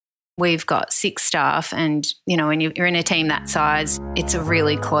we've got 6 staff and, you know, when you're in a team that size, it's a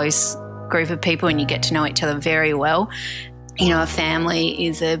really close group of people and you get to know each other very well. You know, a family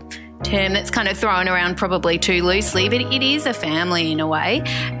is a term that's kind of thrown around probably too loosely, but it is a family in a way,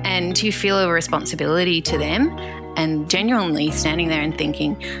 and you feel a responsibility to them. And genuinely standing there and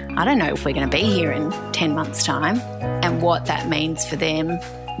thinking, I don't know if we're going to be here in 10 months' time, and what that means for them,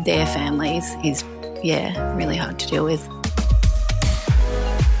 their families, is, really hard to deal with.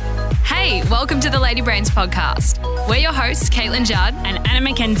 Hey, welcome to the Lady Brains podcast. We're your hosts, Caitlin Judd and Anna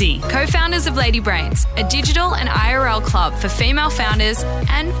McKenzie, co-founders of Lady Brains, a digital and IRL club for female founders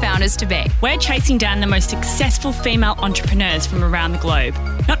and founders-to-be. We're chasing down the most successful female entrepreneurs from around the globe,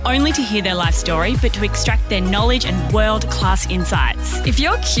 not only to hear their life story, but to extract their knowledge and world-class insights. If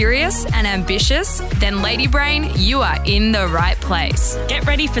you're curious and ambitious, then Lady Brain, you are in the right place. Get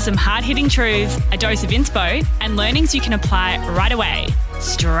ready for some hard-hitting truths, a dose of inspo, and learnings you can apply right away.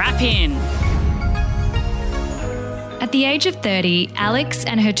 Strap in. At the age of 30, Alex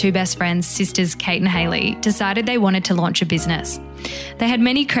and her 2 best friends, sisters Kate and Hayley, decided they wanted to launch a business. They had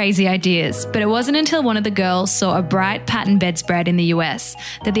many crazy ideas, but it wasn't until one of the girls saw a bright pattern bedspread in the US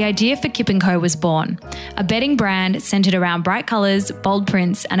that the idea for Kip&Co was born, a bedding brand centered around bright colours, bold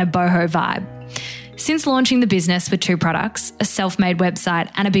prints and a boho vibe. Since launching the business with 2 products, a self-made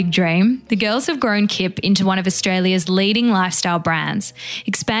website and a big dream, the girls have grown Kip into one of Australia's leading lifestyle brands,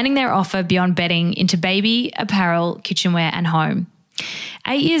 expanding their offer beyond bedding into baby, apparel, kitchenware and home.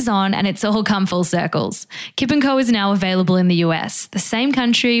 8 years on and it's all come full circles. Kip&Co is now available in the US, the same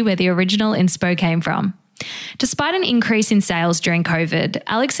country where the original inspo came from. Despite an increase in sales during COVID,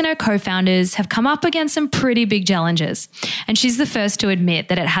 Alex and her co-founders have come up against some pretty big challenges, and she's the first to admit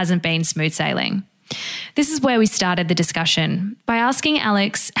that it hasn't been smooth sailing. This is where we started the discussion, by asking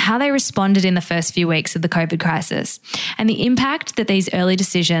Alex how they responded in the first few weeks of the COVID crisis and the impact that these early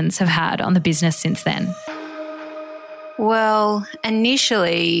decisions have had on the business since then. Well,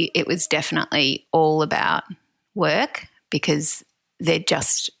 initially it was definitely all about work because there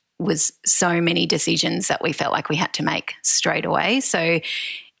just was so many decisions that we felt like we had to make straight away. So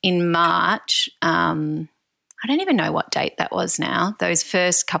in March, I don't even know what date that was now, those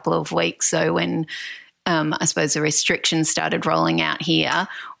first couple of weeks. So when I suppose the restrictions started rolling out here,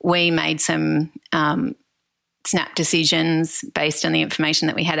 we made some snap decisions based on the information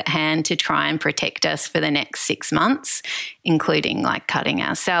that we had at hand to try and protect us for the next 6 months, including like cutting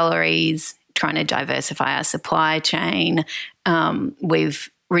our salaries, trying to diversify our supply chain. We've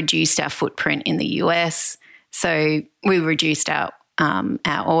reduced our footprint in the US. So we reduced our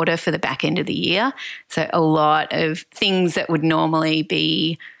order for the back end of the year. So a lot of things that would normally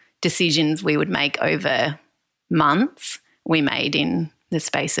be decisions we would make over months, we made in the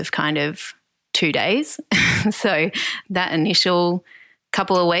space of kind of 2 days. So that initial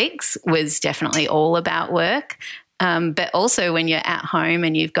couple of weeks was definitely all about work. But also when you're at home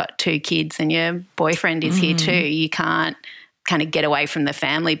and you've got 2 kids and your boyfriend is here too, you can't kind of get away from the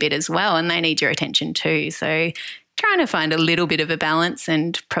family bit as well, and they need your attention too. So trying to find a little bit of a balance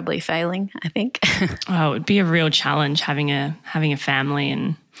and probably failing, I think. Oh, it would be a real challenge having a family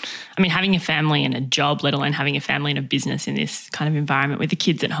and, I mean, having a family and a job, let alone having a family and a business in this kind of environment with the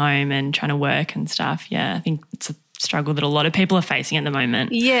kids at home and trying to work and stuff. Yeah, I think it's a struggle that a lot of people are facing at the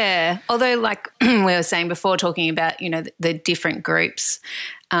moment. Yeah, although like we were saying before, talking about, you know, the different groups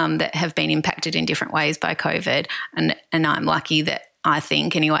that have been impacted in different ways by COVID, and I'm lucky that I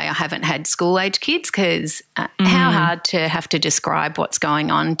think anyway, I haven't had school-age kids because how hard to have to describe what's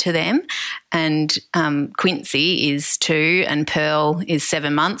going on to them. And Quincy is 2 and Pearl is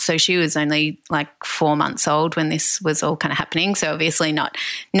 7 months. So she was only like 4 months old when this was all kind of happening. So obviously not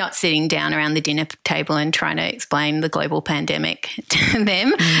sitting down around the dinner table and trying to explain the global pandemic to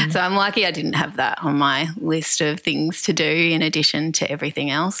them. So I'm lucky I didn't have that on my list of things to do in addition to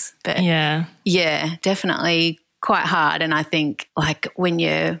everything else. But yeah, definitely quite hard. And I think like when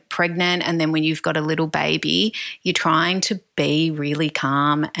you're pregnant and then when you've got a little baby, you're trying to be really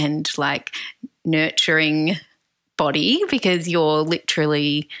calm and like nurturing body because you're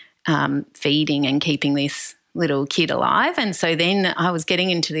literally feeding and keeping this little kid alive. And so then I was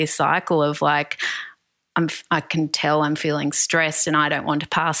getting into this cycle of like, I can tell I'm feeling stressed and I don't want to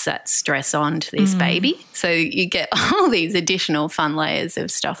pass that stress on to this baby. So you get all these additional fun layers of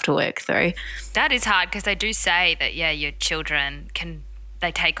stuff to work through. That is hard because they do say that, your children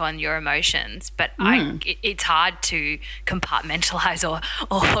they take on your emotions, but it's hard to compartmentalize or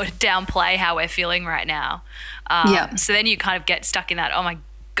downplay how we're feeling right now. So then you kind of get stuck in that, oh my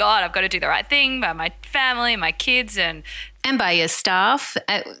God, I've got to do the right thing by my family, my kids, and by your staff.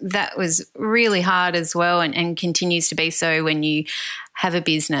 That was really hard as well, and continues to be so when you have a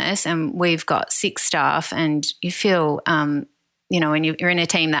business. And we've got 6 staff, and you feel, when you're in a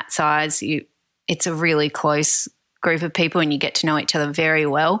team that size, it's a really close group of people and you get to know each other very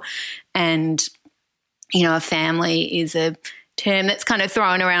well. And, a family is a term that's kind of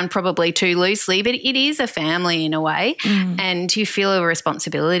thrown around probably too loosely, but it is a family in a way, and you feel a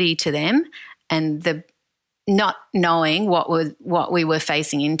responsibility to them, and the not knowing what we were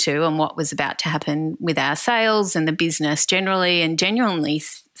facing into and what was about to happen with our sales and the business generally, and genuinely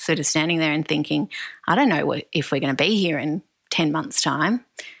sort of standing there and thinking, I don't know if we're going to be here in 10 months' time,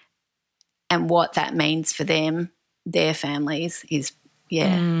 and what that means for them, their families, is,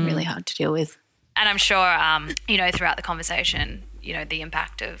 really hard to deal with. And I'm sure, throughout the conversation, the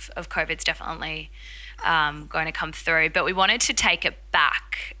impact of COVID's definitely going to come through. But we wanted to take it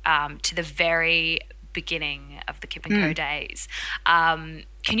back to the very beginning of the Kip&Co days. Can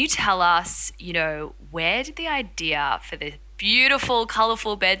you tell us, where did the idea for the beautiful,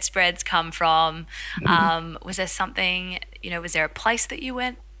 colourful bedspreads come from? Was there something, was there a place that you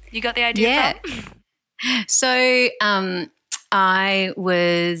got the idea from? So I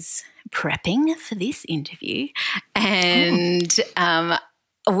was prepping for this interview, and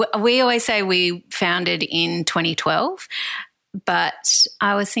we always say we founded in 2012, but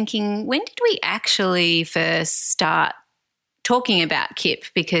I was thinking, when did we actually first start talking about Kip?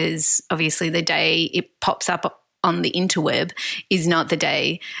 Because obviously the day it pops up on the interweb is not the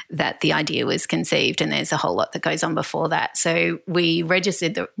day that the idea was conceived, and there's a whole lot that goes on before that. So we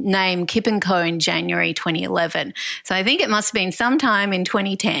registered the name Kip&Co in January 2011. So I think it must have been sometime in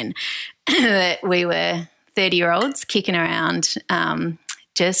 2010 that we were 30-year-olds kicking around,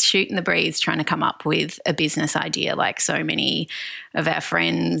 just shooting the breeze, trying to come up with a business idea like so many of our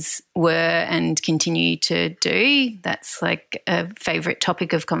friends were and continue to do. That's like a favourite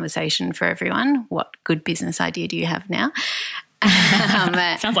topic of conversation for everyone. What good business idea do you have now?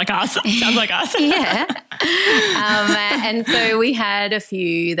 Sounds like us. Yeah. And so we had a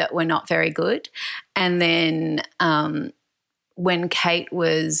few that were not very good. And then when Kate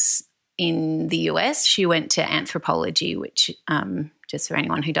was in the US, she went to Anthropology, which just for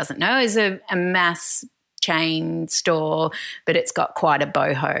anyone who doesn't know, is a mass chain store, but it's got quite a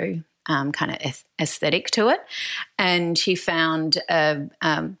boho kind of aesthetic to it. And she found a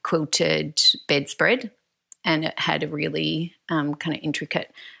quilted bedspread, and it had a really kind of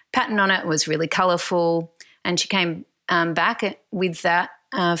intricate pattern on it. It was really colourful, and she came back with that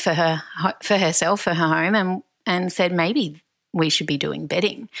for herself, for her home, and said maybe we should be doing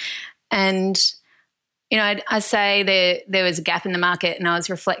bedding. And I say there was a gap in the market, and I was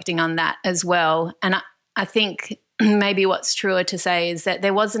reflecting on that as well. And I think maybe what's truer to say is that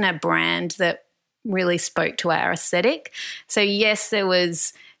there wasn't a brand that really spoke to our aesthetic. So yes, there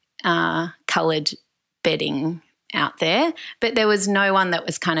was coloured bedding out there, but there was no one that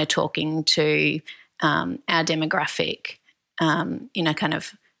was kind of talking to our demographic in a kind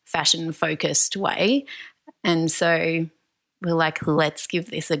of fashion-focused way. And so we're like, let's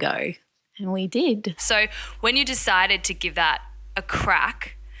give this a go. And we did. So when you decided to give that a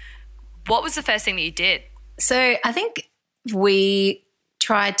crack, what was the first thing that you did? So I think we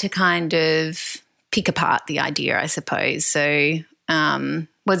tried to kind of pick apart the idea, I suppose. So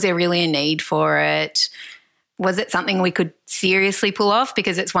was there really a need for it? Was it something we could seriously pull off?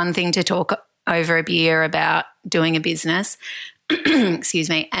 Because it's one thing to talk over a beer about doing a business, excuse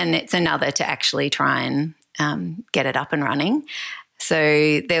me, and it's another to actually try and get it up and running.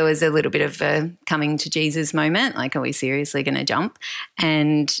 So there was a little bit of a coming to Jesus moment, like, are we seriously going to jump?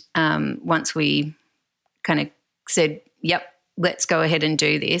 And once we kind of said, yep, let's go ahead and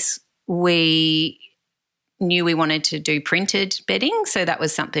do this, we knew we wanted to do printed bedding. So that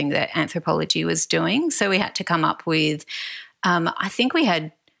was something that Anthropology was doing. So we had to come up with, I think we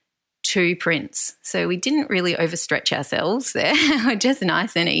had 2 prints. So we didn't really overstretch ourselves there. We're just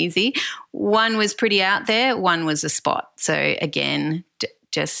nice and easy. One was pretty out there. One was a spot. So again,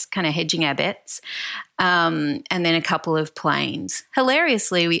 just kind of hedging our bets. And then a couple of plains.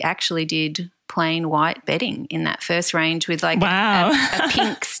 Hilariously, we actually did plain white bedding in that first range with like a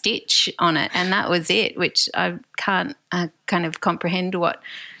pink stitch on it. And that was it, which I can't kind of comprehend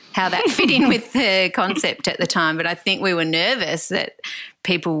how that fit in with the concept at the time. But I think we were nervous that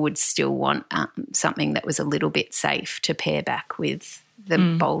people would still want something that was a little bit safe to pair back with the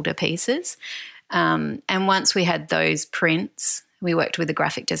bolder pieces. And once we had those prints, we worked with a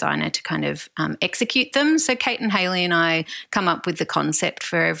graphic designer to kind of execute them. So Kate and Hayley and I come up with the concept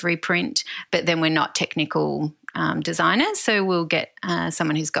for every print, but then we're not technical designers. So we'll get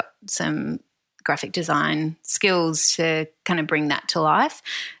someone who's got some graphic design skills to kind of bring that to life.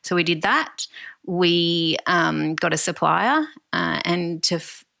 So we did that. We got a supplier, and to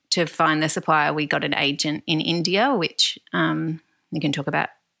find the supplier, we got an agent in India, which you can talk about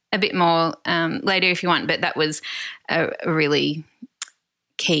a bit more later if you want, but that was a really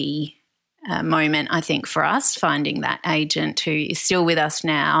key moment, I think, for us, finding that agent who is still with us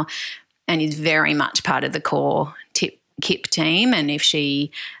now and is very much part of the core Kip team. And if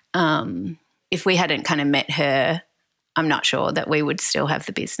we hadn't kind of met her, I'm not sure that we would still have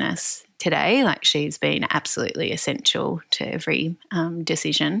the business today. Like, she's been absolutely essential to every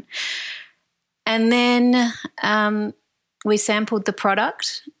decision. And then we sampled the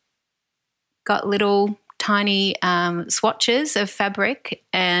product, got little tiny swatches of fabric,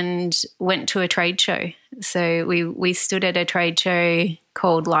 and went to a trade show. So we stood at a trade show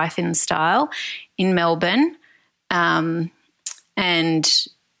called Life in Style in Melbourne, and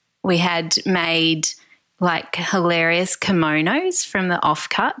we had made like hilarious kimonos from the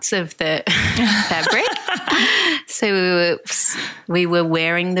offcuts of the fabric. So we were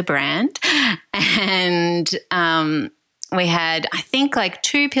wearing the brand, and we had, I think, like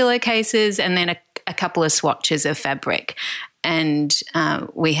 2 pillowcases and then a couple of swatches of fabric. And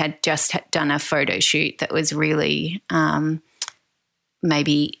we had just done a photo shoot that was really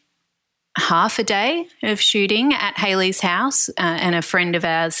maybe half a day of shooting at Hayley's house, and a friend of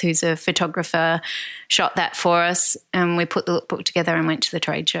ours who's a photographer shot that for us, and we put the lookbook together and went to the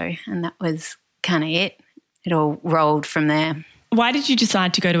trade show, and that was kind of it. It all rolled from there. Why did you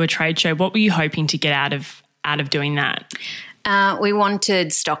decide to go to a trade show? What were you hoping to get out of doing that? We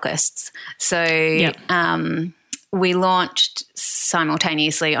wanted stockists. So yep. We launched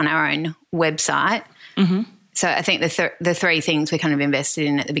simultaneously on our own website. Mm-hmm. So I think the 3 things we kind of invested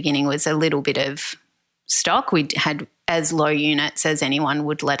in at the beginning was a little bit of stock. We had as low units as anyone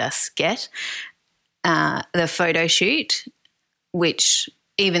would let us get. The photo shoot, which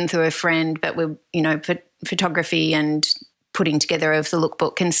even through a friend, but photography and putting together of the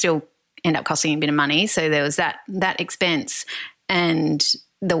lookbook can still end up costing a bit of money. So there was that expense, and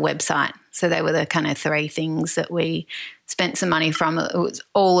the website. So they were the kind of 3 things that we spent some money from, it was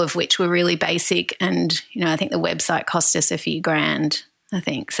all of which were really basic. And, I think the website cost us a few grand, I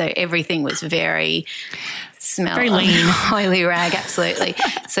think. So everything was very very lean. Oily rag, absolutely.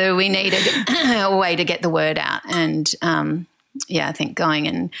 So we needed a way to get the word out. And, I think going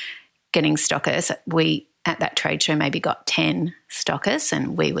and getting stockers, we at that trade show maybe got 10 stockers,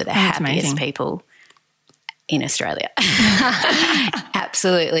 and we were the happiest people in Australia.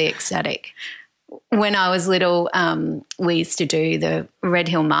 Absolutely ecstatic. When I was little, we used to do the Red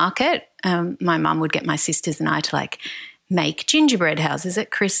Hill Market. My mum would get my sisters and I to make gingerbread houses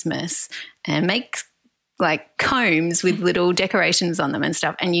at Christmas and make combs with little decorations on them and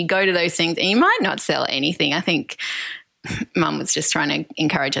stuff. And you go to those things and you might not sell anything. I think Mum was just trying to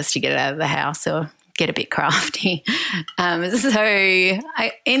encourage us to get it out of the house or get a bit crafty. Somewhere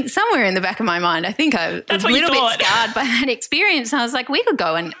in the back of my mind, I think I was a little bit scarred by that experience. I was like, we could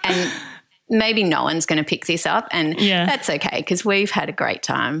go and maybe no one's going to pick this up, and that's okay because we've had a great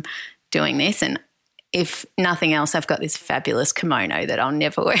time doing this. And if nothing else, I've got this fabulous kimono that I'll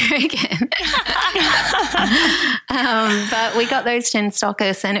never wear again. But we got those 10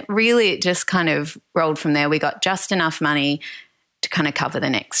 stockers, and it just kind of rolled from there. We got just enough money to kind of cover the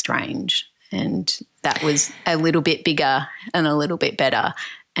next range. And that was a little bit bigger and a little bit better,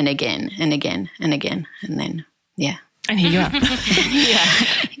 and again and again and again. And then, And here you are.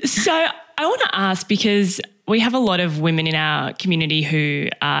 So I want to ask, because we have a lot of women in our community who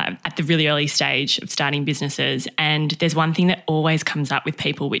are at the really early stage of starting businesses, and there's one thing that always comes up with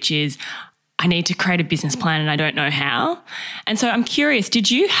people, which is, I need to create a business plan and I don't know how. And so I'm curious, did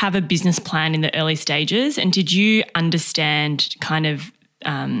you have a business plan in the early stages, and did you understand kind of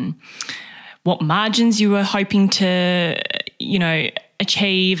what margins you were hoping to,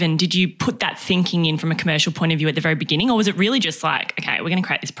 achieve, and did you put that thinking in from a commercial point of view at the very beginning, or was it really just like, okay, we're going to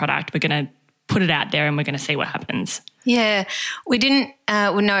create this product, we're going to put it out there and we're going to see what happens? Yeah, we didn't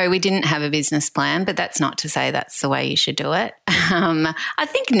we didn't have a business plan, but that's not to say that's the way you should do it. I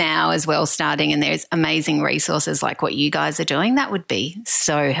think now as well, starting, and there's amazing resources like what you guys are doing, that would be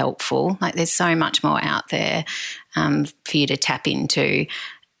so helpful. Like, there's so much more out there for you to tap into.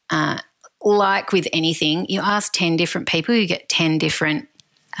 Like with anything, you ask 10 different people, you get 10 different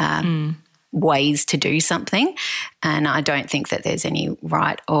ways to do something. And I don't think that there's any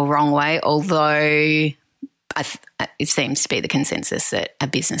right or wrong way, although it seems to be the consensus that a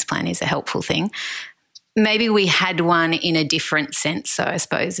business plan is a helpful thing. Maybe we had one in a different sense, so I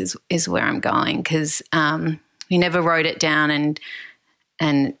suppose is where I'm going, because we never wrote it down and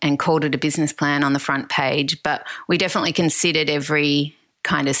called it a business plan on the front page, but we definitely considered every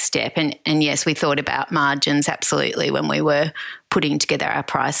kind of step. And yes, we thought about margins absolutely when we were putting together our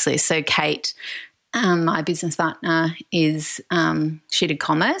price list. So Kate, my business partner, she did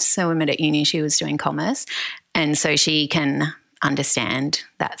commerce. So we met at uni, she was doing commerce. And so she can understand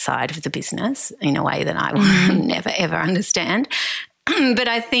that side of the business in a way that I will never, ever understand. But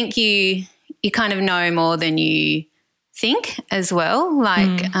I think you kind of know more than you think as well.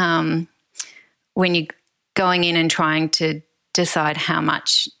 Like when you're going in and trying to decide how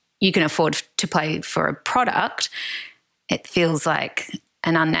much you can afford to pay for a product, it feels like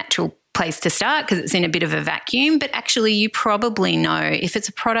an unnatural place to start because it's in a bit of a vacuum. But actually you probably know if it's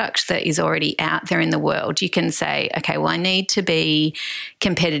a product that is already out there in the world, you can say, okay, well, I need to be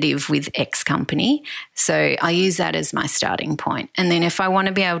competitive with X company. So I use that as my starting point. And then if I want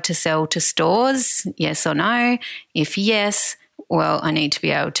to be able to sell to stores, yes or no? If yes, well, I need to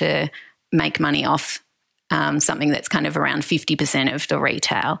be able to make money off something that's kind of around 50% of the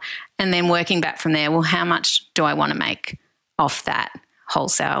retail. And then working back from there, well, how much do I want to make off that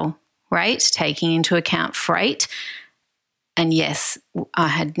wholesale rate, taking into account freight? And yes, I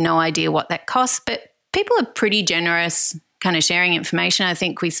had no idea what that costs, but people are pretty generous kind of sharing information. I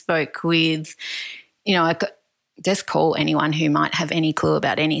think we spoke with, I could just call anyone who might have any clue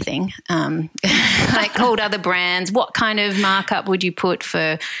about anything. I called other brands. What kind of markup would you put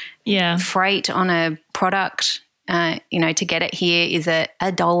for freight on a product? To get it here, is it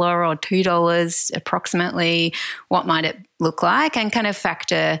 $1 or $2 approximately? What might it look like? And kind of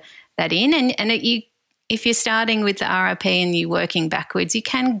factor that in. And if you're starting with the RRP and you're working backwards, you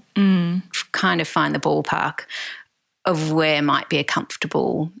can kind of find the ballpark of where might be a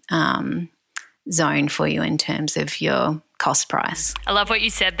comfortable zone for you in terms of your cost price. I love what you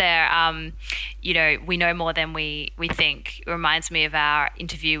said there. We know more than we think. It reminds me of our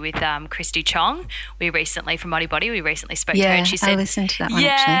interview with Christy Chong. From Body Body, we recently spoke to her and she said, I listened to that one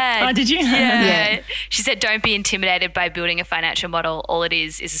actually. Oh, did you? Yeah. She said, don't be intimidated by building a financial model. All it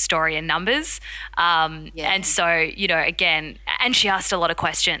is a story and numbers. And so, again, and she asked a lot of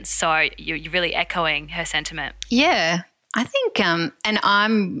questions. So you're really echoing her sentiment. Yeah. I think, and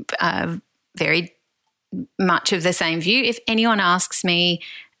I'm very much of the same view. If anyone asks me,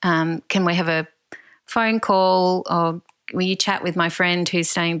 can we have a phone call or will you chat with my friend who's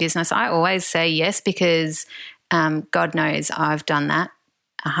starting business, I always say yes because God knows I've done that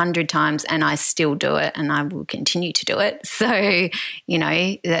 100 times and I still do it and I will continue to do it. So,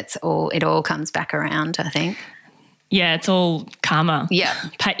 that's all, it all comes back around, I think. Yeah, it's all karma. Yeah.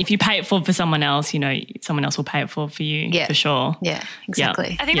 If you pay it for someone else, someone else will pay it for you for sure. Yeah, exactly.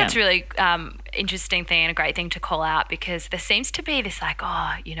 Yeah. I think that's really interesting thing and a great thing to call out because there seems to be this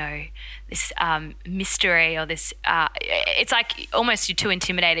this mystery or this it's like almost you're too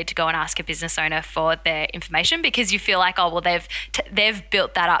intimidated to go and ask a business owner for their information because you feel like, they've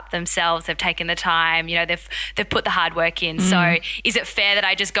built that up themselves, they've taken the time, they've put the hard work in. So is it fair that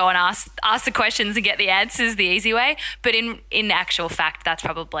I just go and ask the questions and get the answers the easy way? But in actual fact, that's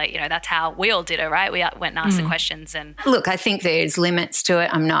probably, that's how we all did it, right? We went and asked the questions. And look, I think there's limits to it.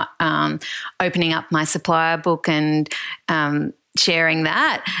 I'm not opening up my supplier book and sharing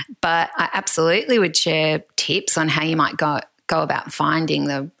that, but I absolutely would share tips on how you might go about finding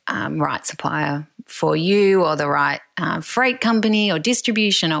the right supplier for you or the right freight company or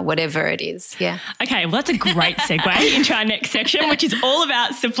distribution or whatever it is. Yeah. Okay, well, that's a great segue into our next section, which is all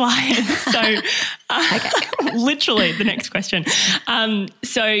about suppliers. So literally the next question.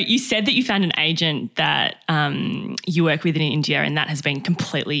 So you said that you found an agent that you work with in India and that has been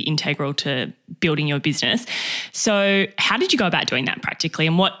completely integral to building your business. So how did you go about doing that practically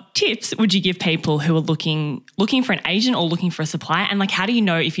and what tips would you give people who are looking for an agent or looking for a supplier? And how do you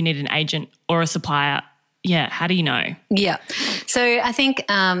know if you need an agent or a supplier? Yeah, how do you know? Yeah. So I think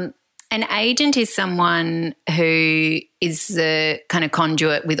an agent is someone who is the kind of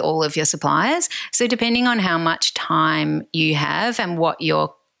conduit with all of your suppliers. So depending on how much time you have and what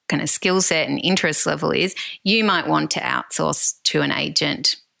your kind of skill set and interest level is, you might want to outsource to an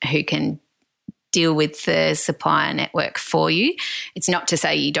agent who can deal with the supplier network for you. It's not to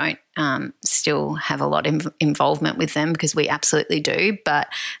say you don't still have a lot of involvement with them because we absolutely do, but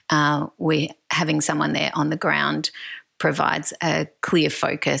we're having someone there on the ground provides a clear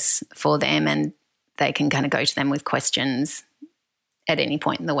focus for them and they can kind of go to them with questions at any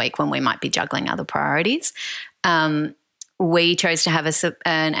point in the week when we might be juggling other priorities. We chose to have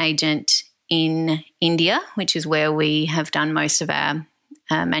an agent in India, which is where we have done most of our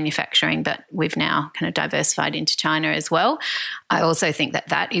manufacturing, but we've now kind of diversified into China as well. I also think that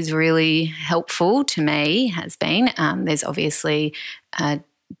that is really helpful to me, has been. There's obviously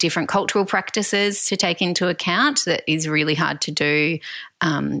different cultural practices to take into account that is really hard to do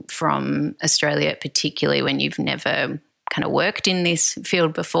from Australia, particularly when you've never kind of worked in this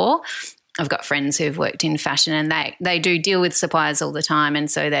field before. I've got friends who've worked in fashion and they do deal with suppliers all the time, and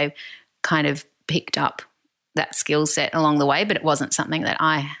so they've kind of picked up that skill set along the way, but it wasn't something that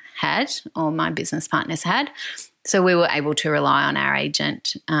I had or my business partners had. So we were able to rely on our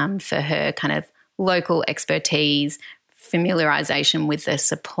agent for her kind of local expertise, familiarisation with the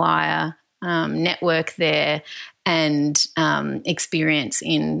supplier network there, and experience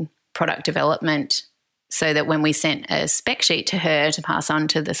in product development, so that when we sent a spec sheet to her to pass on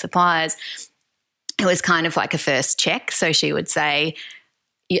to the suppliers, it was kind of like a first check. So she would say,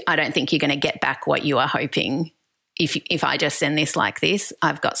 I don't think you're going to get back what you are hoping. If I just send this like this,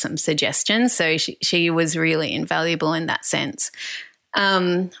 I've got some suggestions. So she was really invaluable in that sense.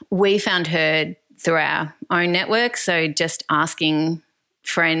 We found her through our own network, so just asking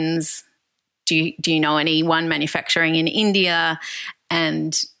friends, do you know anyone manufacturing in India?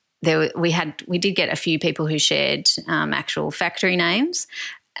 And we did get a few people who shared actual factory names,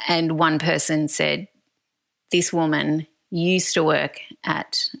 and one person said, this woman used to work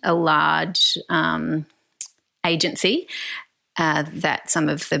at a large agency that some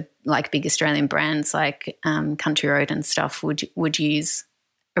of the big Australian brands like Country Road and stuff would use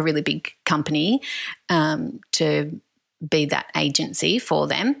a really big company to be that agency for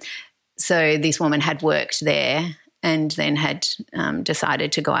them. So this woman had worked there and then had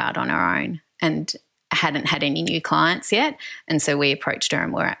decided to go out on her own and hadn't had any new clients yet. And so we approached her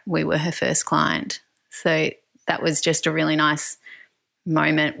and we were her first client. So that was just a really nice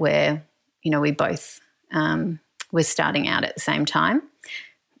moment where, we both were starting out at the same time.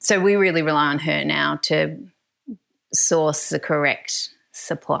 So we really rely on her now to source the correct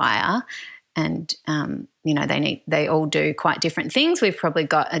supplier, and they all do quite different things. We've probably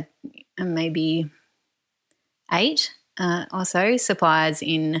got maybe 8 or so suppliers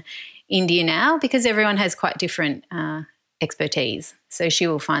in India now, because everyone has quite different expertise. So she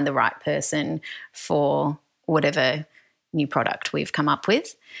will find the right person for whatever new product we've come up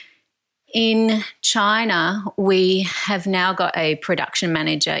with. In China, we have now got a production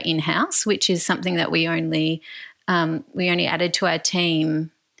manager in-house, which is something that we only added to our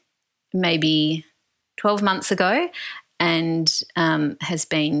team maybe 12 months ago, and has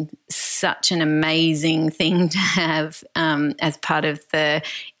been such an amazing thing to have as part of the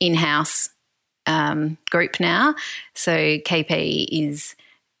in-house group now. So KP is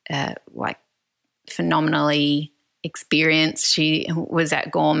phenomenally experienced. She was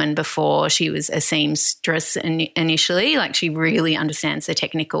at Gorman before. She was a seamstress initially. She really understands the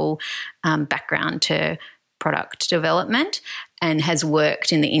technical background to product development and has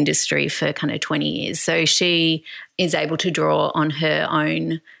worked in the industry for kind of 20 years. So she is able to draw on her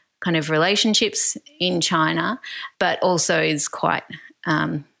own kind of relationships in China, but also is quite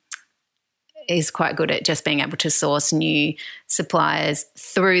good at just being able to source new suppliers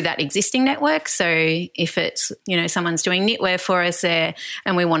through that existing network. So if it's, someone's doing knitwear for us there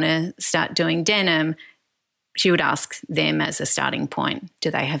and we want to start doing denim, she would ask them as a starting point,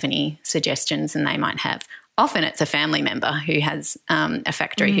 do they have any suggestions? And they might have. Often it's a family member who has a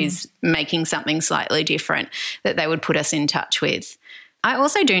factory who's making something slightly different that they would put us in touch with. I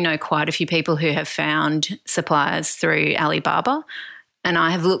also do know quite a few people who have found suppliers through Alibaba, and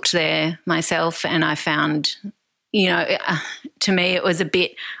I have looked there myself and I found, to me it was a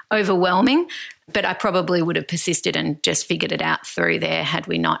bit overwhelming, but I probably would have persisted and just figured it out through there had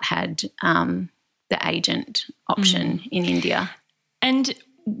we not had the agent option in India. And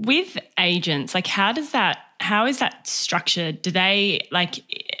with agents, how is that structured? Do they and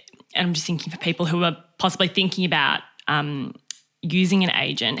I'm just thinking for people who are possibly thinking about using an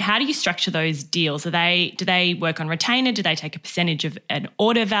agent, how do you structure those deals? Do they work on retainer? Do they take a percentage of an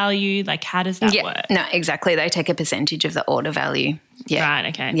order value? How does that work? No, exactly. They take a percentage of the order value. Yeah. Right,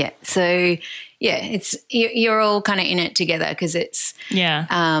 okay. Yeah. So, it's you're all kind of in it together because it's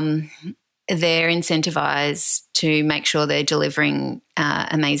they're incentivized to make sure they're delivering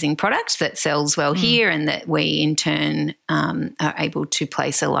amazing products that sells well here, and that we in turn are able to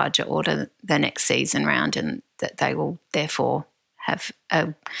place a larger order the next season round, and that they will therefore have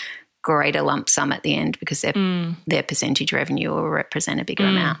a greater lump sum at the end because their percentage revenue will represent a bigger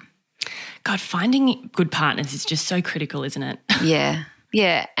amount. God, finding good partners is just so critical, isn't it? Yeah.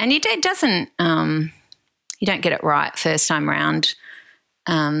 Yeah. And it doesn't you don't get it right first time round.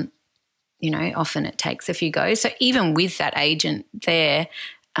 often it takes a few goes. So even with that agent there,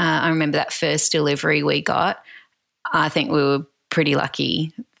 I remember that first delivery we got, I think we were pretty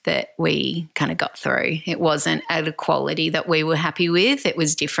lucky that we kind of got through. It wasn't at a quality that we were happy with. It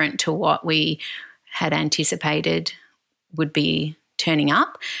was different to what we had anticipated would be turning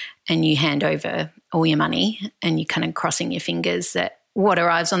up, and you hand over all your money and you're kind of crossing your fingers that what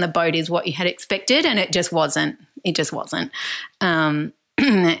arrives on the boat is what you had expected, and it just wasn't. It just wasn't.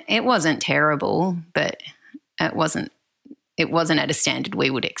 It wasn't terrible, but it wasn't at a standard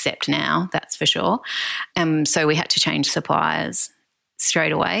we would accept now, that's for sure. So we had to change suppliers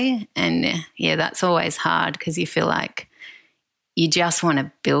straight away, and that's always hard because you feel like you just want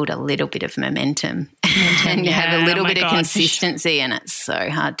to build a little bit of momentum and have a little bit of consistency, and it's so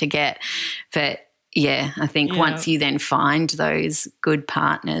hard to get. But I think once you then find those good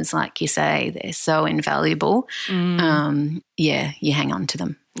partners, like you say, they're so invaluable. You hang on to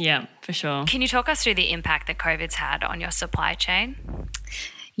them. Yeah, for sure. Can you talk us through the impact that COVID's had on your supply chain?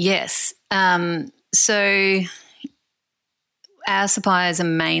 Yes. So our suppliers are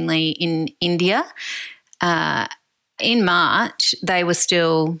mainly in India. In March, they were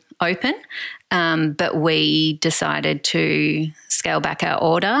still open, but we decided to scale back our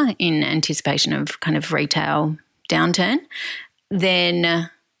order in anticipation of kind of retail downturn. Then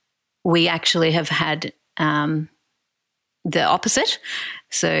we actually have had the opposite.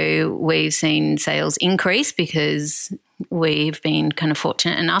 So we've seen sales increase because we've been kind of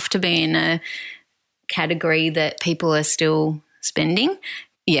fortunate enough to be in a category that people are still spending.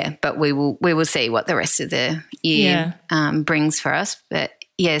 Yeah, but we will see what the rest of the year brings for us. But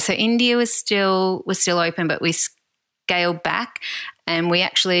so India was still open, but we scaled back, and we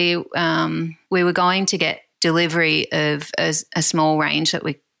actually we were going to get delivery of a small range that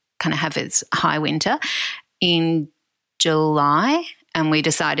we kind of have as high winter in July, and we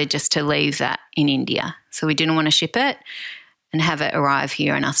decided just to leave that in India. So we didn't want to ship it and have it arrive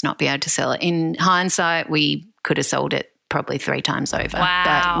here and us not be able to sell it. In hindsight, we could have sold it probably 3 times over,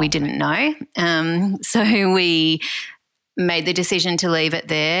 but we didn't know. So we made the decision to leave it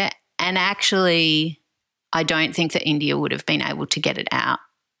there. And actually, I don't think that India would have been able to get it out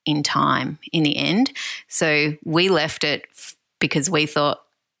in time in the end. So we left it because we thought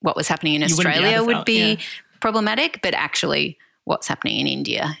what was happening in Australia would be problematic, but actually what's happening in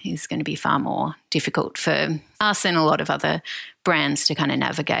India is going to be far more difficult for us and a lot of other brands to kind of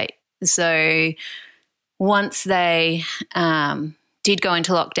navigate. So once they did go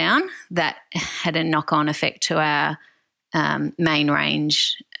into lockdown, that had a knock-on effect to our main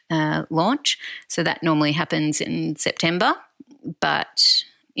range launch. So that normally happens in September, but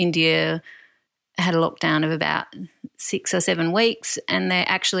India had a lockdown of about 6 or 7 weeks, and they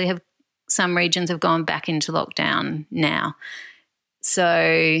actually have some regions have gone back into lockdown now.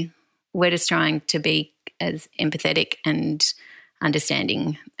 So we're just trying to be as empathetic and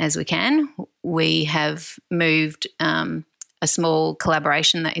understanding as we can. We have moved a small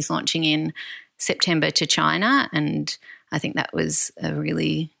collaboration that is launching in September to China, and I think that was a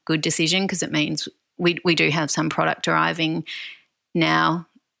really good decision because it means we do have some product arriving now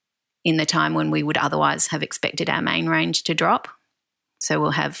in the time when we would otherwise have expected our main range to drop.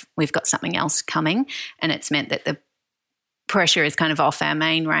 So we've got something else coming, and it's meant that the pressure is kind of off our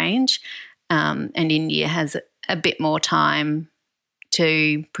main range, and India has a bit more time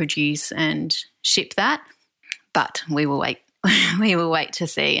to produce and ship that. But we will wait. We will wait to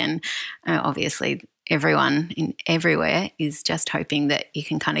see, and obviously everyone everywhere is just hoping that you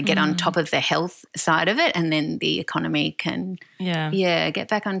can kind of get on top of the health side of it, and then the economy can get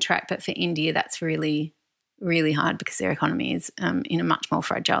back on track. But for India, that's really, really hard because their economy is in a much more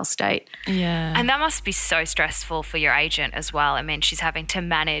fragile state. Yeah. And that must be so stressful for your agent as well. I mean, she's having to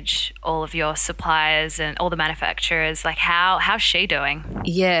manage all of your suppliers and all the manufacturers. Like how's she doing?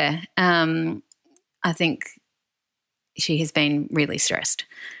 Yeah. I think she has been really stressed.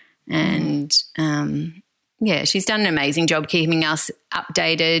 And, she's done an amazing job keeping us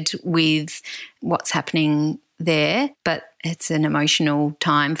updated with what's happening there, but it's an emotional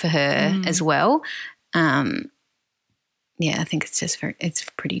time for her as well. I think it's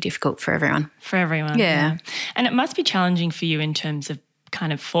pretty difficult for everyone. For everyone. Yeah. And it must be challenging for you in terms of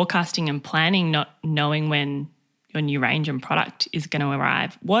kind of forecasting and planning, not knowing when your new range and product is going to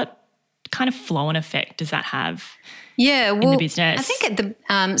arrive. What kind of flow-on effect does that have in the business? I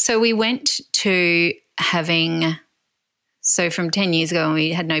think so we went to having – so from 10 years ago when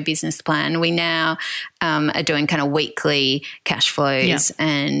we had no business plan, we now are doing kind of weekly cash flows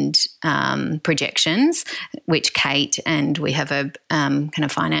and projections, which Kate and we have a kind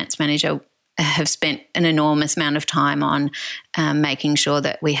of finance manager have spent an enormous amount of time on making sure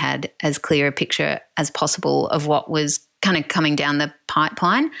that we had as clear a picture as possible of what was kind of coming down the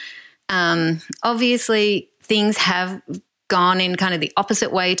pipeline. Obviously, things have gone in kind of the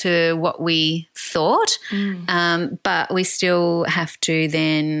opposite way to what we thought, but we still have to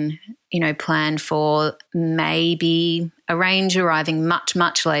then, plan for maybe a range arriving much,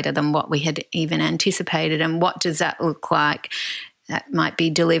 much later than what we had even anticipated. And what does that look like? That might be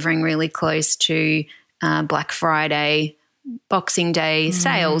delivering really close to Black Friday, Boxing Day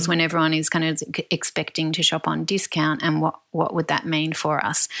sales when everyone is kind of expecting to shop on discount, and what would that mean for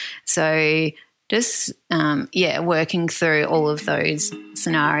us? So just, working through all of those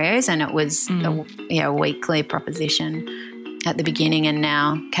scenarios, and it was a weekly proposition at the beginning, and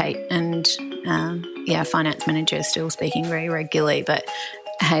now Kate and finance manager are still speaking very regularly, but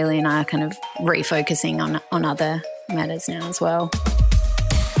Hayley and I are kind of refocusing on other matters now as well.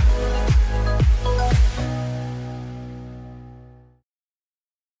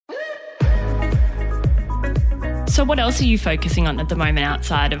 So what else are you focusing on at the moment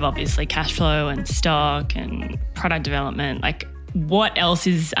outside of obviously cash flow and stock and product development? Like what else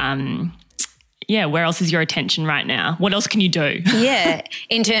is, where else is your attention right now? What else can you do? Yeah,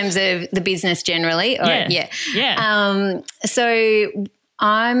 in terms of the business generally? So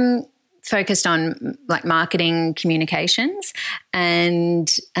I'm focused on like marketing communications, and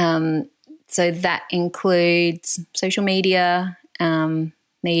so that includes social media,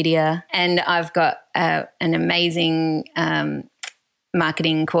 media, and I've got an amazing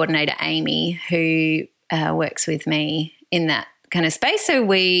marketing coordinator, Amy, who works with me in that kind of space. So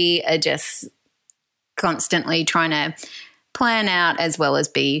we are just constantly trying to plan out as well as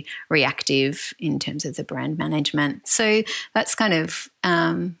be reactive in terms of the brand management. So that's kind of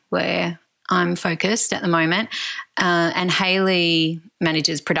where I'm focused at the moment. And Hayley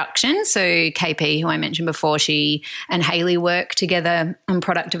manages production. So KP, who I mentioned before, she and Hayley work together on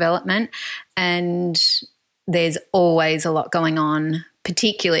product development. And there's always a lot going on,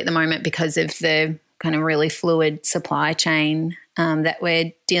 particularly at the moment because of the kind of really fluid supply chain that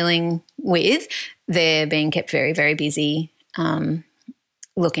we're dealing with. They're being kept very, very busy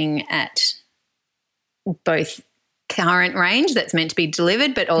looking at both current range that's meant to be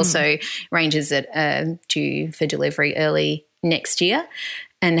delivered, but also ranges that are due for delivery early next year.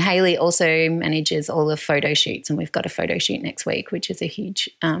 And Hayley also manages all the photo shoots, and we've got a photo shoot next week, which is a huge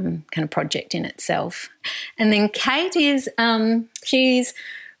kind of project in itself. And then Kate is she's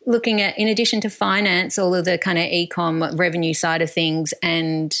looking at, in addition to finance, all of the kind of e-com revenue side of things,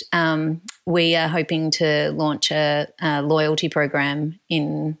 and we are hoping to launch a loyalty program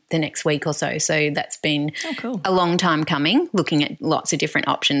in the next week or so. So that's been a long time coming, looking at lots of different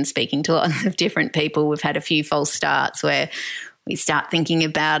options, speaking to lots of different people. We've had a few false starts where we start thinking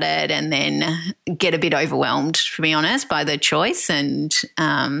about it and then get a bit overwhelmed, to be honest, by the choice. And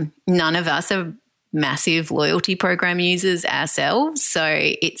none of us are massive loyalty program users ourselves, so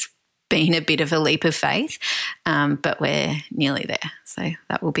it's been a bit of a leap of faith, but we're nearly there. So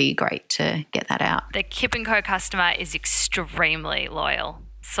that will be great to get that out. The Kip&Co customer is extremely loyal.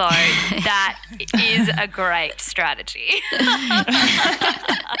 So that is a great strategy.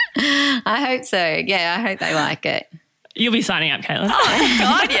 I hope so. Yeah, I hope they like it. You'll be signing up, Caitlin. Oh,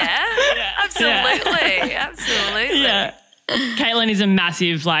 God, yeah. Absolutely. Absolutely. Yeah. Caitlin is a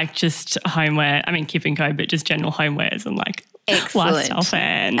massive, just homeware, Kip&Co, but just general homewares and excellent lifestyle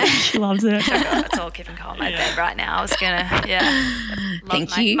fan. She loves it. It's all Kip&Co on my bed right now. I was going to,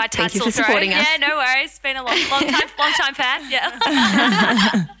 Thank you. My Thank you for supporting us. Yeah, no worries. It's been a long time fan. Yeah.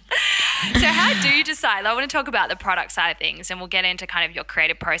 So how do you decide? I want to talk about the product side of things, and we'll get into kind of your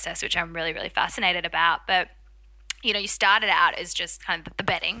creative process, which I'm really, really fascinated about. But you started out as just kind of the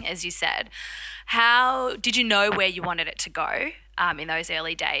bedding, as you said. How did you know where you wanted it to go in those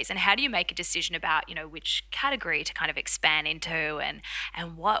early days? And how do you make a decision about, which category to kind of expand into, and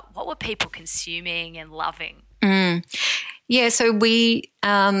what were people consuming and loving? Yeah, so we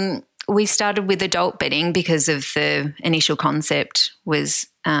started with adult bedding because of the initial concept was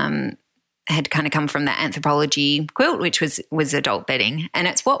had kind of come from that Anthropologie quilt, which was adult bedding, and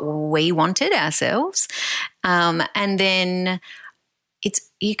it's what we wanted ourselves. And then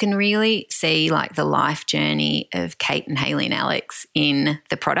you can really see the life journey of Kate and Hayley and Alex in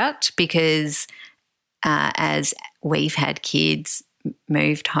the product, because as we've had kids,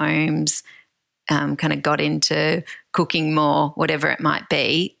 moved homes, kind of got into cooking more, whatever it might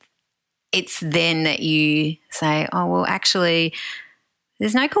be, it's then that you say, oh, well, actually,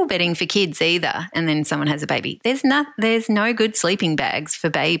 there's no cool bedding for kids either. And then someone has a baby. There's no good sleeping bags for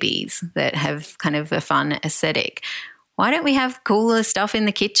babies that have kind of a fun aesthetic. why don't we have cooler stuff in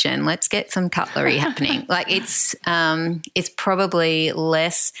the kitchen? Let's get some cutlery happening. Like it's probably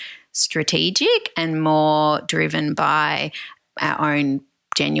less strategic and more driven by our own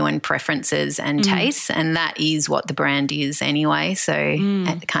genuine preferences and tastes, and that is what the brand is anyway. So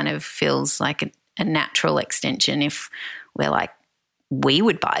it kind of feels like a natural extension if we're like, we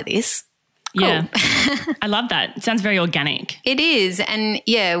would buy this. Cool. Yeah. I love that. It sounds very organic. It is. And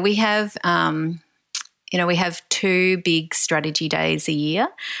yeah, we have, we have 2 big strategy days a year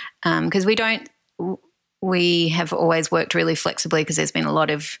because we have always worked really flexibly because there's been a lot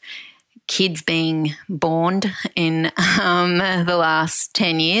of kids being born in the last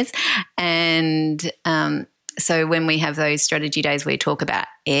 10 years. And so when we have those strategy days, we talk about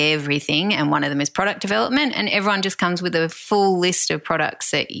everything, and one of them is product development, and everyone just comes with a full list of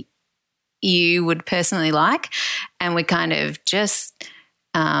products that you would personally like, and we kind of just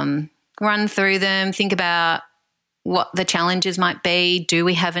run through them, think about what the challenges might be. Do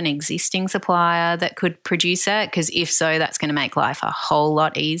we have an existing supplier that could produce it? Because if so, that's going to make life a whole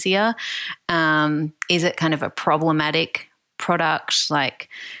lot easier. Is it kind of a problematic product like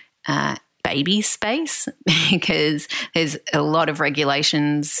baby space? Because there's a lot of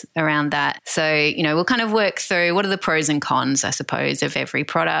regulations around that. So, we'll kind of work through what are the pros and cons, I suppose, of every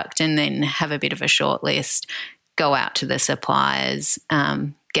product, and then have a bit of a short list, go out to the suppliers,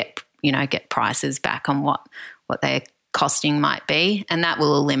 get prices back on what their costing might be, and that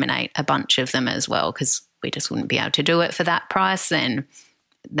will eliminate a bunch of them as well because we just wouldn't be able to do it for that price. Then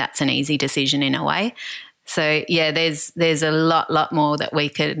that's an easy decision in a way. So, yeah, there's a lot more that we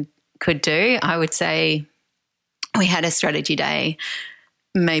could do. I would say we had a strategy day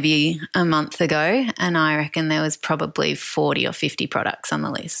maybe a month ago, and I reckon there was probably 40 or 50 products on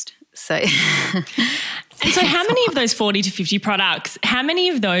the list. So, and so how many of those 40 to 50 products, how many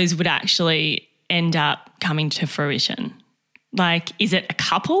of those would actually end up coming to fruition? Like, is it a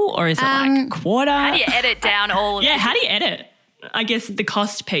couple or is it like a quarter? How do you edit down all of it? Yeah, how do you edit? I guess the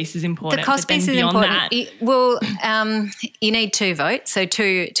cost piece is important. The cost piece is important. You need 2 votes, so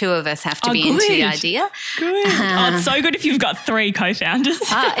two of us have to be into the idea. Good. It's so good if you've got 3 co-founders. It's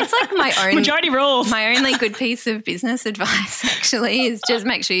like my own majority rules. My only good piece of business advice actually is just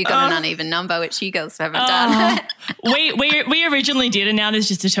make sure you've got an uneven number, which you girls haven't done. we originally did, and now there's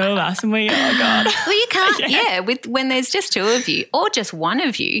just the 2 of us, and oh god. Well, you can't. When there's just 2 of you or just one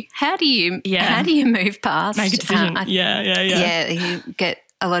of you, how do you move past? Make a decision. Yeah. You get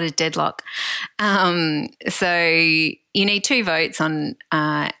a lot of deadlock. So you need 2 votes on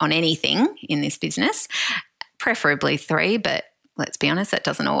anything in this business, preferably 3, but let's be honest, that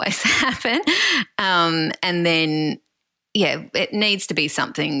doesn't always happen. And then, it needs to be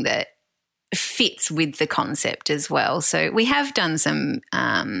something that fits with the concept as well. So we have done some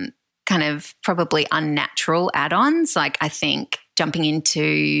kind of probably unnatural add-ons. Like I think jumping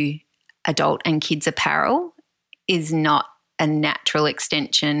into adult and kids apparel is not a natural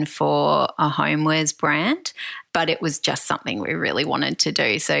extension for a homewares brand, but it was just something we really wanted to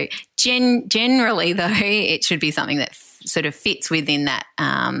do. So generally, though, it should be something that sort of fits within that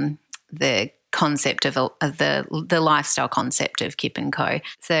the concept of the lifestyle concept of Kip&Co.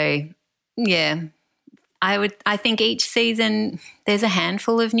 So yeah, I think each season there's a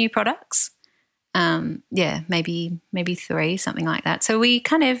handful of new products. Maybe 3, something like that. So we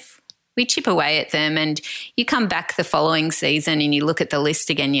chip away at them, and you come back the following season and you look at the list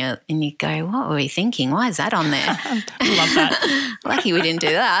again and you go, what were we thinking? Why is that on there? I love that. Lucky we didn't do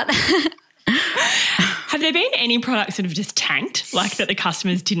that. Have there been any products that have just tanked, like that the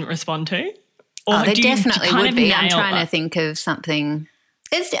customers didn't respond to? Or there definitely would be. I'm trying that? to think of something.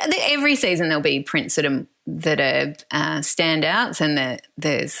 Every season there'll be prints that are standouts, and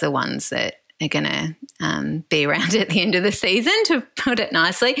there's the ones that are going to be around at the end of the season, to put it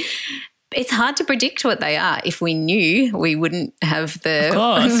nicely. It's hard to predict what they are. If we knew, we wouldn't have the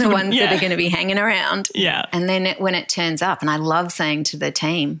ones that are going to be hanging around. Yeah. And then when it turns up, and I love saying to the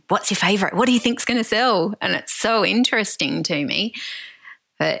team, what's your favourite? What do you think's going to sell? And it's so interesting to me.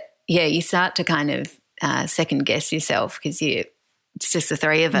 But, yeah, you start to kind of second guess yourself because it's just the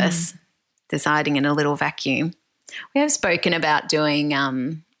 3 of us deciding in a little vacuum. We have spoken about doing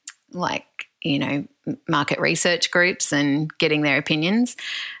market research groups and getting their opinions.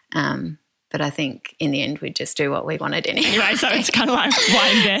 But I think in the end we'd just do what we wanted anyway. So it's kind of like,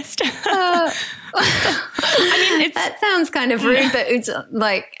 why invest? That sounds kind of rude, but it's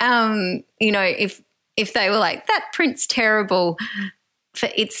like, if they were like, that print's terrible,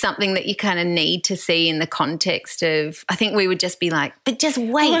 it's something that you kind of need to see in the context of, I think we would just be like, but just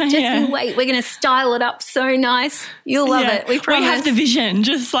wait, wait. We're going to style it up so nice. You'll love it. We promise. We have the vision.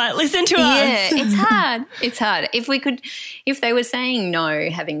 Just like listen to us. Yeah, it's hard. It's hard. If they were saying no,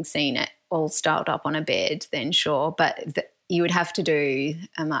 having seen it all styled up on a bed, then sure. But you would have to do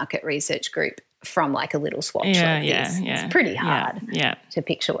a market research group from like a little swatch like this. It's pretty hard to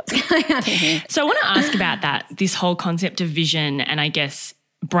picture what's going on here. So I want to ask about that, this whole concept of vision and I guess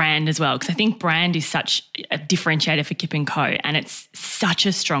brand as well, because I think brand is such a differentiator for Kip&Co and it's such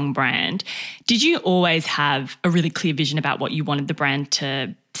a strong brand. Did you always have a really clear vision about what you wanted the brand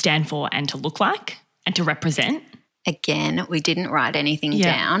to stand for and to look like and to represent? Again, we didn't write anything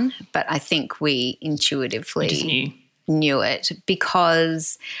down, but I think we intuitively just knew it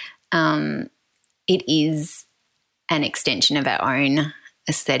because it is an extension of our own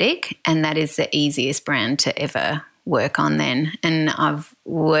aesthetic, and that is the easiest brand to ever work on then. And I've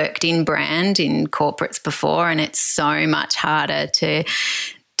worked in brand in corporates before, and it's so much harder to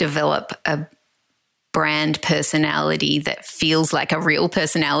develop a brand personality that feels like a real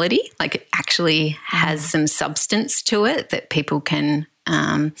personality, like it actually has some substance to it that people can,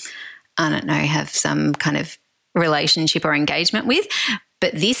 have some kind of relationship or engagement with.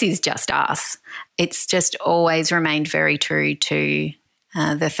 But this is just us. It's just always remained very true to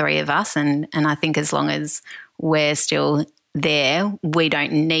the three of us. And I think as long as we're still there, we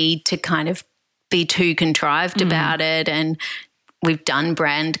don't need to kind of be too contrived about it. And we've done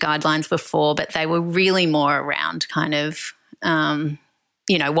brand guidelines before, but they were really more around kind of,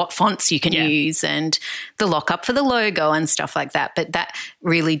 what fonts you can use and the lockup for the logo and stuff like that. But that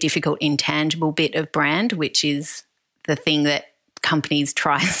really difficult intangible bit of brand, which is the thing that companies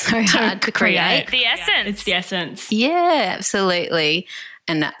try so hard to create. The essence. It's the essence. Yeah, absolutely.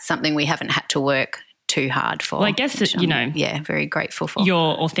 And that's something we haven't had to work too hard for. Well, I guess that, very grateful for. You're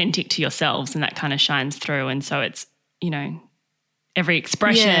authentic to yourselves and that kind of shines through. And so it's, every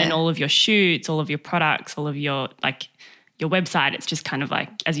expression, all of your shoots, all of your products, all of your website, it's just kind of like,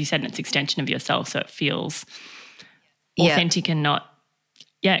 as you said, it's an extension of yourself. So it feels authentic and not,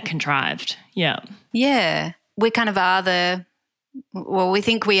 contrived. Yeah. Yeah. We kind of are we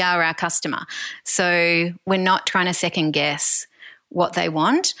think we are our customer. So we're not trying to second guess what they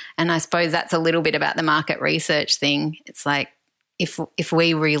want. And I suppose that's a little bit about the market research thing. It's like if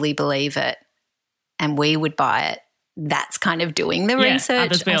we really believe it and we would buy it, that's kind of doing the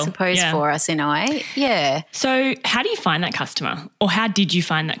research, I suppose, for us in a way. Yeah. So how do you find that customer, or how did you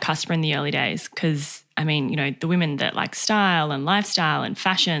find that customer in the early days? Because, the women that like style and lifestyle and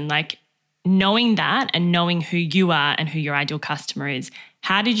fashion, like knowing that and knowing who you are and who your ideal customer is,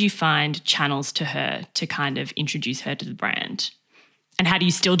 how did you find channels to her to kind of introduce her to the brand? And how do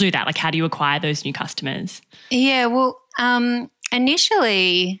you still do that? Like, how do you acquire those new customers? Yeah, well,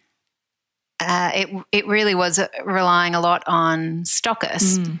 initially it really was relying a lot on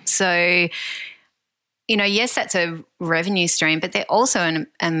stockists. So, yes, that's a revenue stream, but they're also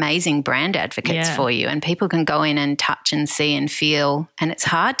amazing brand advocates for you, and people can go in and touch and see and feel, and it's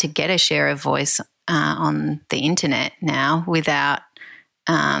hard to get a share of voice on the internet now without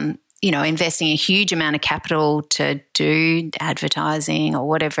investing a huge amount of capital to do advertising or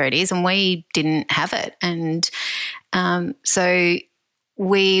whatever it is, and we didn't have it. And so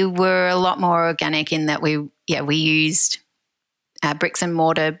we were a lot more organic in that we used our bricks and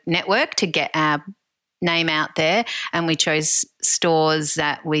mortar network to get our name out there, and we chose stores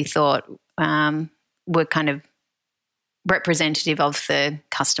that we thought were kind of representative of the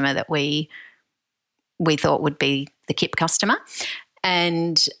customer that we thought would be the Kip customer.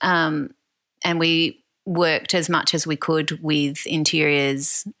 And we worked as much as we could with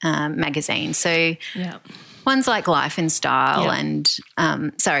Interiors magazine. So ones like Life and Style and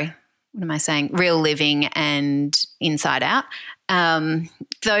Real Living and Inside Out.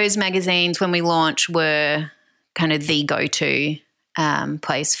 Those magazines, when we launched, were kind of the go-to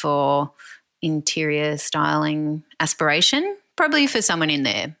place for interior styling aspiration, probably for someone in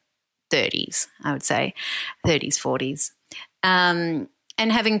their 30s, I would say, 30s, 40s. And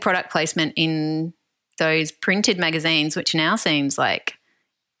having product placement in those printed magazines, which now seems like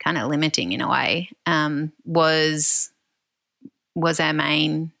kind of limiting in a way, was our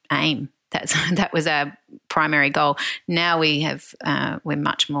main aim. That was our primary goal. Now we're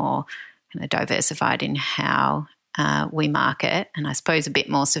much more kind of diversified in how we market, and I suppose a bit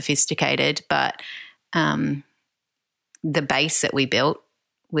more sophisticated, but the base that we built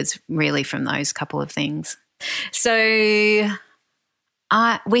was really from those couple of things. So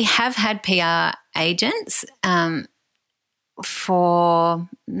we have had PR agents. for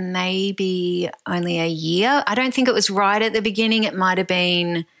maybe only a year. I don't think it was right at the beginning. It might have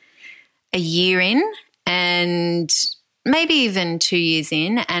been a year in and maybe even 2 years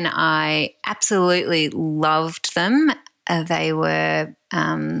in, and I absolutely loved them. They were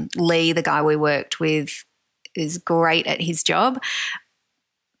Lee, the guy we worked with, is great at his job,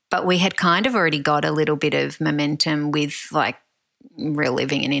 but we had kind of already got a little bit of momentum with like Real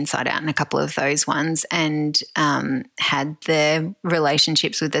Living and Inside Out and a couple of those ones, and had the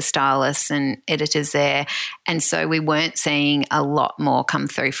relationships with the stylists and editors there. And so we weren't seeing a lot more come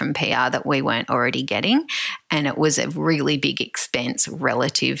through from PR that we weren't already getting. And it was a really big expense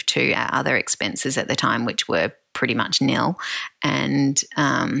relative to our other expenses at the time, which were pretty much nil. And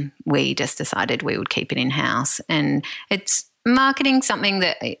we just decided we would keep it in-house. And it's marketing something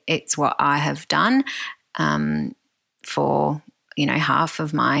that it's what I have done for half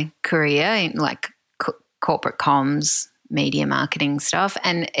of my career in like corporate comms, media marketing stuff.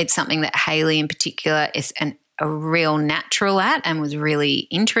 And it's something that Hayley in particular is a real natural at and was really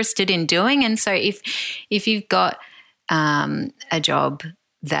interested in doing. And so if you've got a job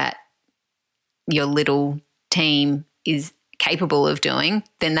that your little team is capable of doing,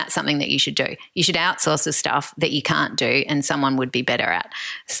 then that's something that you should do. You should outsource the stuff that you can't do and someone would be better at.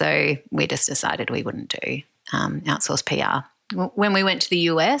 So we just decided we wouldn't do outsource PR. When we went to the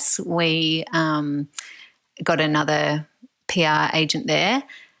US, we got another PR agent there,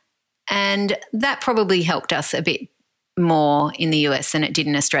 and that probably helped us a bit more in the US than it did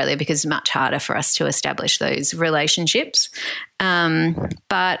in Australia because it's much harder for us to establish those relationships.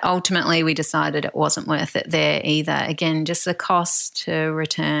 But ultimately we decided it wasn't worth it there either. Again, just the cost to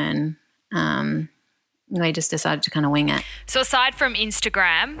return. We just decided to kind of wing it. So aside from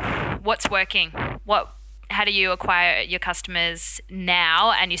Instagram, what's working? How do you acquire your customers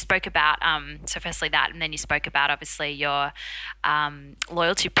now? And you spoke about, so firstly that, and then you spoke about obviously your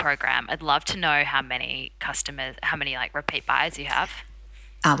loyalty program. I'd love to know how many customers, how many like repeat buyers you have.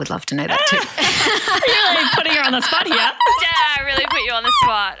 I would love to know that too. Really putting her on the spot here. Yeah, I really put you on the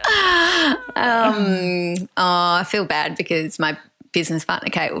spot. I feel bad because my business partner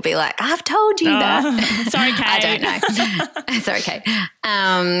Kate will be like, I've told you that. Sorry, Kate. I don't know. Sorry, Kate.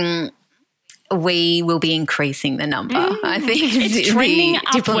 We will be increasing the number. I think it's trending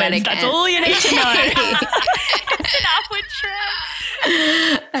diplomatic. That's all you need to know. It's an upward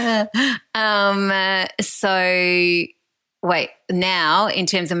trend. So now in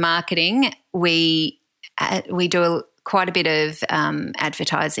terms of marketing, we do quite a bit of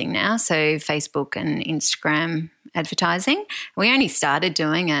advertising now, so Facebook and Instagram advertising. We only started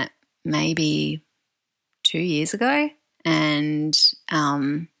doing it maybe 2 years ago, and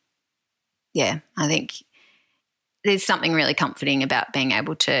I think there's something really comforting about being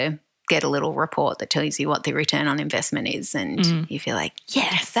able to get a little report that tells you what the return on investment is, and you feel like,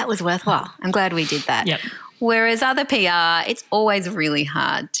 yes, that was worthwhile. I'm glad we did that. Yep. Whereas other PR, it's always really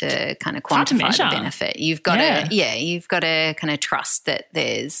hard to kind of quantify the benefit. You've got to kind of trust that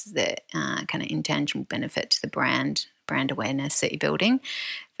there's the kind of intangible benefit to the brand awareness that you're building.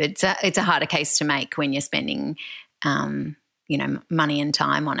 But it's a harder case to make when you're spending, money and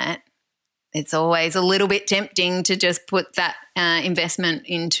time on it. It's always a little bit tempting to just put that investment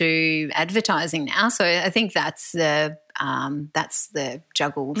into advertising now. So I think that's the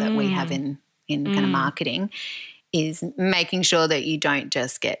juggle that we have in kind of marketing, is making sure that you don't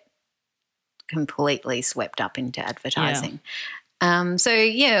just get completely swept up into advertising.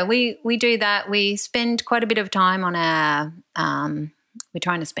 Yeah. We do that. We spend quite a bit of time on our we're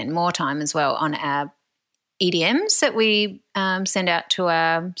trying to spend more time as well on our EDMs that we send out to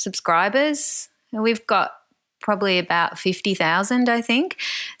our subscribers. We've got probably about 50,000, I think.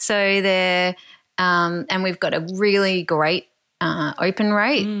 So they're and we've got a really great open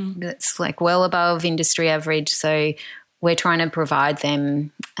rate that's like well above industry average. So we're trying to provide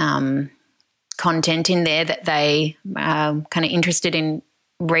them content in there that they are kind of interested in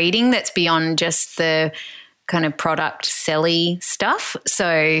reading, that's beyond just the kind of product selly stuff.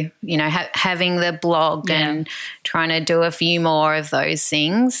 So, having the blog and trying to do a few more of those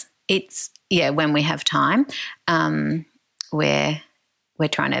things. It's, when we have time, we're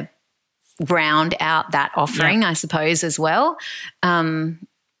trying to round out that offering, I suppose, as well.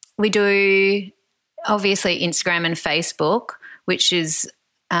 We do obviously Instagram and Facebook, which is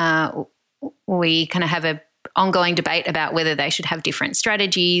we kind of have a ongoing debate about whether they should have different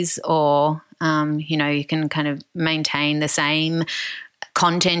strategies or, you can kind of maintain the same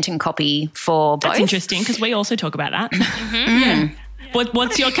content and copy for both. That's interesting because we also talk about that.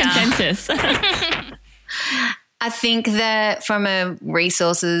 What's your consensus? I think that from a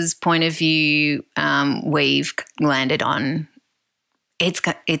resources point of view, we've landed on it's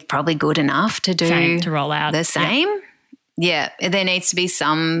probably good enough to do to roll out the same. Yeah, there needs to be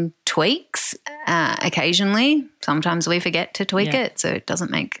some tweaks occasionally. Sometimes we forget to tweak it, so it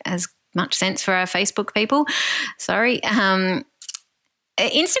doesn't make as much sense for our Facebook people. Sorry.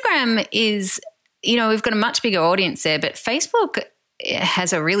 Instagram is, we've got a much bigger audience there, but Facebook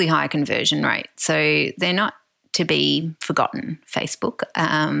has a really high conversion rate, so they're not to be forgotten, Facebook.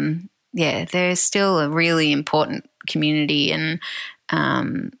 They're still a really important community and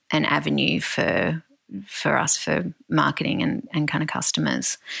an avenue for us for marketing and kind of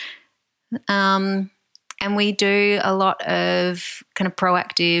customers. And we do a lot of kind of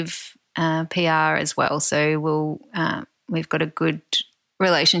proactive PR as well. So we've got a good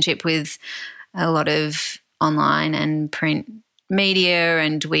relationship with a lot of online and print media,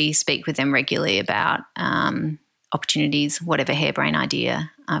 and we speak with them regularly about opportunities, whatever harebrained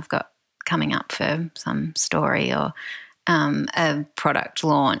idea I've got coming up for some story or a product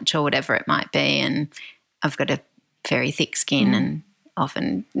launch or whatever it might be. And I've got a very thick skin and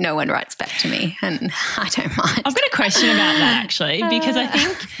often no one writes back to me, and I don't mind. I've got a question about that actually, because I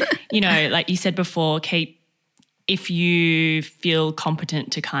think, like you said before, if you feel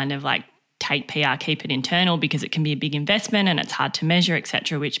competent to kind of like take PR, keep it internal because it can be a big investment and it's hard to measure, et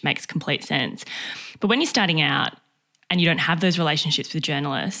cetera, which makes complete sense. But when you're starting out and you don't have those relationships with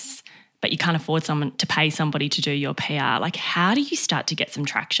journalists, but you can't afford someone to pay somebody to do your PR, like how do you start to get some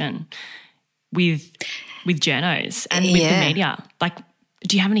traction with journos and with the media? Like,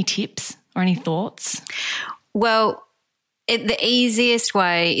 do you have any tips or any thoughts? Well, the easiest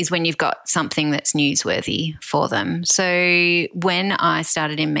way is when you've got something that's newsworthy for them. So when I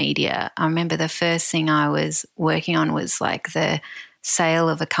started in media, I remember the first thing I was working on was like the sale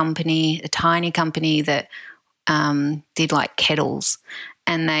of a tiny company that did like kettles,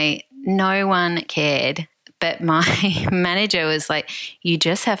 and no one cared. But my manager was like, you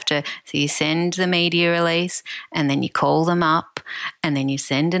just have to, so you send the media release and then you call them up and then you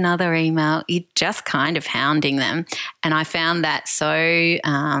send another email. You're just kind of hounding them. And I found that so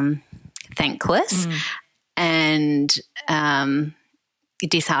thankless and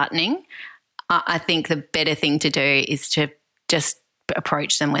disheartening. I think the better thing to do is to just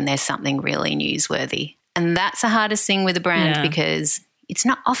approach them when there's something really newsworthy. And that's the hardest thing with a brand because it's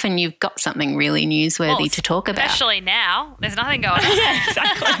not often you've got something really newsworthy to talk about. Especially now. There's nothing going on. Yeah,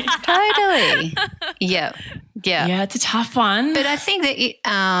 exactly. Totally. Yeah. Yeah, it's a tough one. But I think that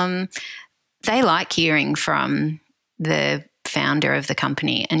they like hearing from the founder of the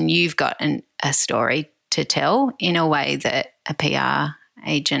company, and you've got a story to tell in a way that a PR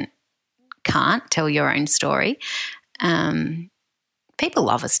agent can't tell your own story. People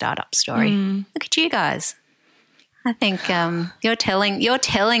love a startup story. Look at you guys. I think you're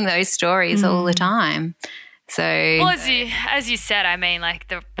telling those stories all the time. So, well, as you said, I mean, like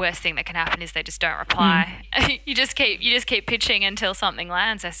the worst thing that can happen is they just don't reply. You just keep pitching until something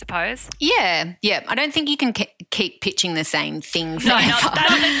lands, I suppose. Yeah. I don't think you can keep pitching the same thing forever. No,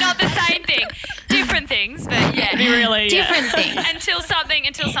 not the same thing. Different things, but different things until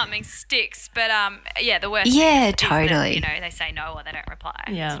something sticks. But the worst. Yeah, thing totally. Is that, they say no or they don't reply.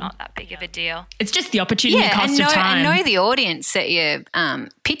 Yeah. It's not that big of a deal. It's just the opportunity cost of time. And know the audience that you're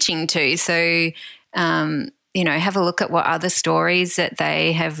pitching to. So. Have a look at what other stories that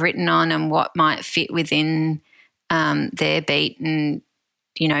they have written on and what might fit within their beat, and,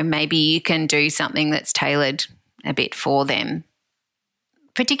 maybe you can do something that's tailored a bit for them,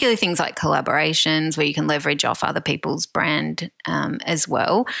 particularly things like collaborations where you can leverage off other people's brand as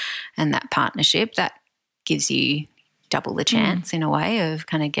well, and that partnership, that gives you double the chance in a way of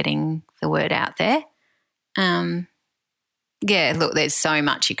kind of getting the word out there. Look, there's so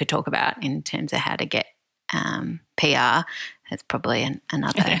much you could talk about in terms of how to get PR. That's probably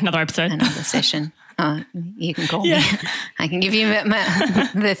another episode, another session. Oh, you can call me. I can give you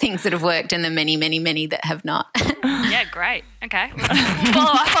the things that have worked and the many, many, many that have not. Yeah, great. Okay, we'll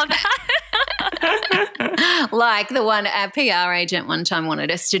follow up on that. Like the one, our PR agent one time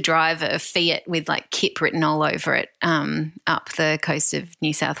wanted us to drive a Fiat with like Kip written all over it up the coast of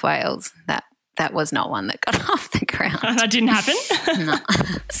New South Wales. That was not one that got off the ground. That didn't happen? No.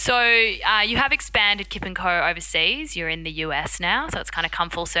 So you have expanded Kip&Co overseas. You're in the US now, so it's kind of come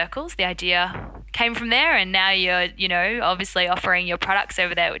full circles. The idea came from there, and now you're, obviously offering your products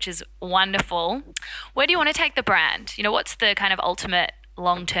over there, which is wonderful. Where do you want to take the brand? What's the kind of ultimate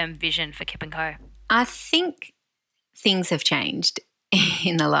long-term vision for Kip&Co? I think things have changed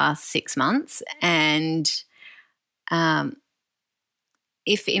in the last 6 months, and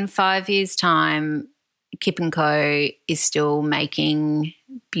if in 5 years' time Kip&Co is still making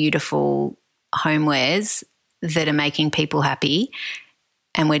beautiful homewares that are making people happy,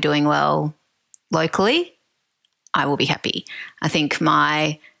 and we're doing well locally, I will be happy. I think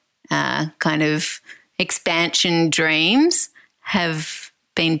my kind of expansion dreams have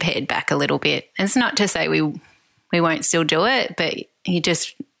been pared back a little bit. It's not to say we won't still do it, but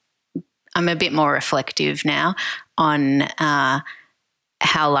I'm a bit more reflective now on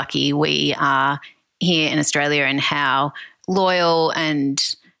how lucky we are here in Australia and how loyal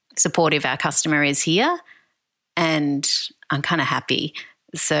and supportive our customer is here. And I'm kind of happy.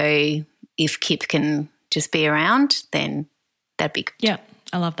 So if Kip can just be around, then that'd be good. Yeah,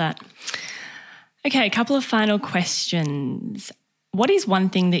 I love that. Okay, a couple of final questions. What is one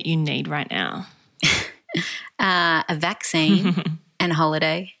thing that you need right now? A vaccine and a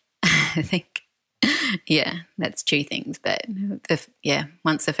holiday, I think. Yeah, that's two things. But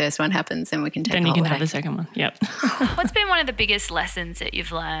once the first one happens, then we can take. Then you can have the second one. Yep. What's been one of the biggest lessons that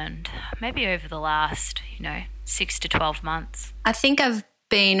you've learned, maybe over the last, 6 to 12 months? I think I've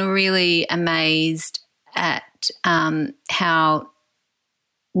been really amazed at how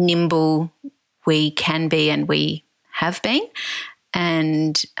nimble we can be and we have been,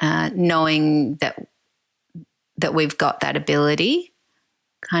 and knowing that we've got that ability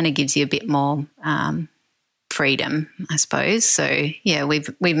kind of gives you a bit more freedom, I suppose. So, yeah, we've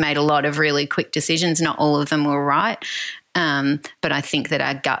made a lot of really quick decisions. Not all of them were right, but I think that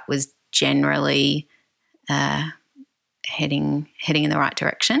our gut was generally heading in the right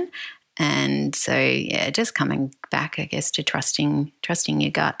direction. And so, yeah, just coming back, I guess, to trusting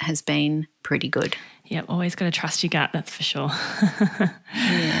your gut has been pretty good. Yeah, always got to trust your gut, that's for sure.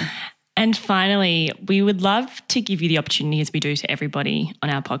 Yeah. And finally, we would love to give you the opportunity, as we do to everybody on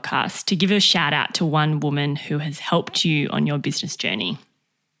our podcast, to give a shout out to one woman who has helped you on your business journey.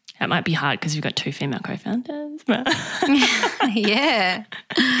 That might be hard because you've got 2 female co-founders. But Yeah.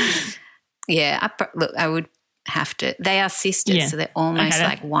 Yeah, I would have to. They are sisters, so they're almost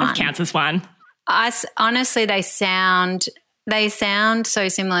like one. That counts as one. Honestly, they sound so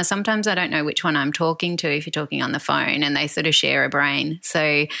similar. Sometimes I don't know which one I'm talking to if you're talking on the phone, and they sort of share a brain.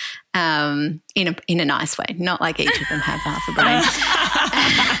 So in a nice way, not like each of them have half a brain.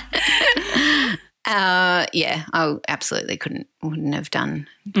 I absolutely wouldn't have done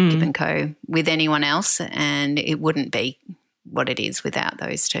Kip&Co with anyone else, and it wouldn't be what it is without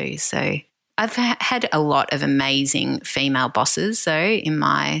those two. So I've had a lot of amazing female bosses, though, in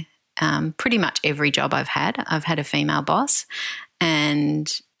my pretty much every job I've had a female boss,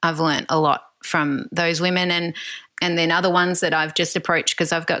 and I've learnt a lot from those women and then other ones that I've just approached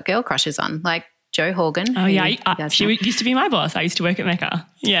because I've got girl crushes on, like Jo Horgan. Oh, yeah. She used to be my boss. I used to work at Mecca.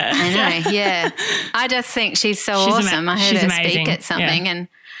 Yeah. I know, yeah. I just think she's so awesome. I heard her amazing. speak at something and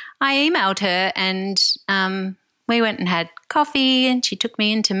I emailed her and we went and had coffee and she took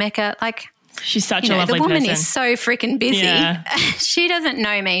me into Mecca. Like, she's such a lovely person. The woman person. is so freaking busy. Yeah. She doesn't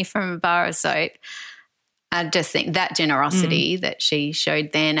know me from a bar of soap. I just think that generosity that she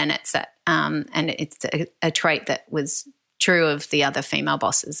showed then, and it's that, and it's a trait that was true of the other female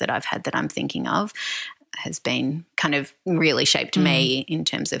bosses that I've had that I'm thinking of, has been kind of really shaped me in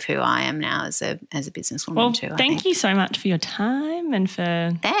terms of who I am now as a businesswoman too. Thank you so much for your time and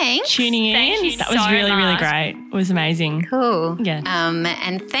for tuning in. Thank you that was so really, really much. great. It was amazing. Cool. Yeah.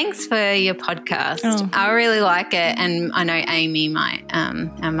 And thanks for your podcast. Oh. I really like it, and I know Amy, my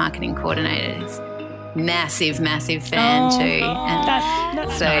our marketing coordinator, is massive fan too. And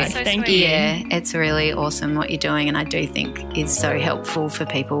That's so nice. So Thank sweet. you. yeah, it's really awesome what you're doing, and I do think is so helpful for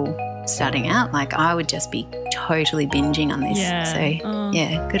people starting out. Like, I would just be totally binging on this. Yeah. So Oh,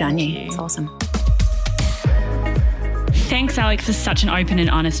 yeah, good on you. you. It's awesome. Thanks, Alex, for such an open and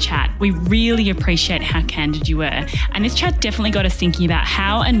honest chat. We really appreciate how candid you were. And this chat definitely got us thinking about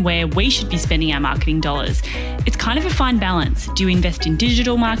how and where we should be spending our marketing dollars. It's kind of a fine balance. Do you invest in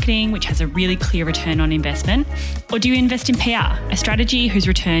digital marketing, which has a really clear return on investment? Or do you invest in PR, a strategy whose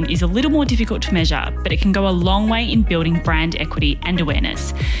return is a little more difficult to measure, but it can go a long way in building brand equity and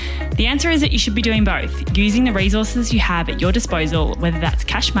awareness? The answer is that you should be doing both, using the resources you have at your disposal, whether that's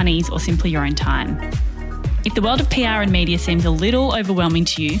cash monies or simply your own time. If the world of PR and media seems a little overwhelming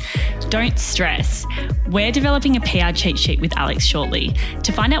to you, don't stress. We're developing a PR cheat sheet with Alex shortly.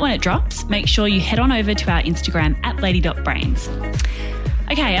 To find out when it drops, make sure you head on over to our Instagram @lady.brains.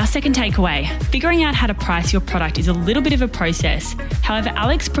 Okay, our second takeaway. Figuring out how to price your product is a little bit of a process. However,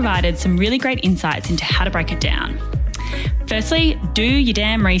 Alex provided some really great insights into how to break it down. Firstly, do your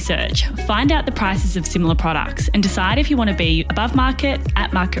damn research. Find out the prices of similar products and decide if you want to be above market,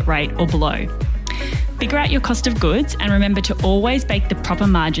 at market rate, or below. Figure out your cost of goods and remember to always bake the proper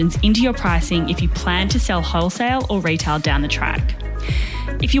margins into your pricing if you plan to sell wholesale or retail down the track.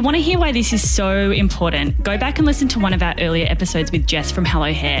 If you want to hear why this is so important, go back and listen to one of our earlier episodes with Jess from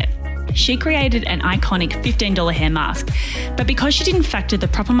Hello Hair. She created an iconic $15 hair mask, but because she didn't factor the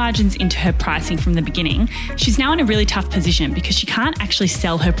proper margins into her pricing from the beginning, she's now in a really tough position because she can't actually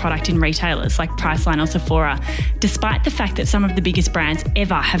sell her product in retailers like Priceline or Sephora, despite the fact that some of the biggest brands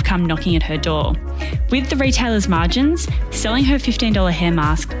ever have come knocking at her door. With the retailers' margins, selling her $15 hair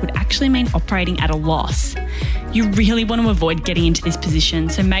mask would actually mean operating at a loss. You really want to avoid getting into this position,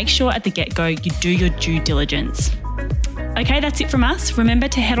 so make sure at the get-go you do your due diligence. Okay, that's it from us. Remember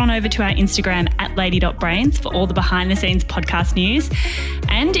to head on over to our Instagram @lady.brains for all the behind-the-scenes podcast news.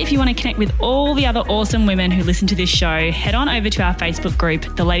 And if you want to connect with all the other awesome women who listen to this show, head on over to our Facebook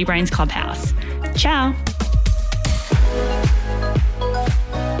group, the Lady Brains Clubhouse. Ciao.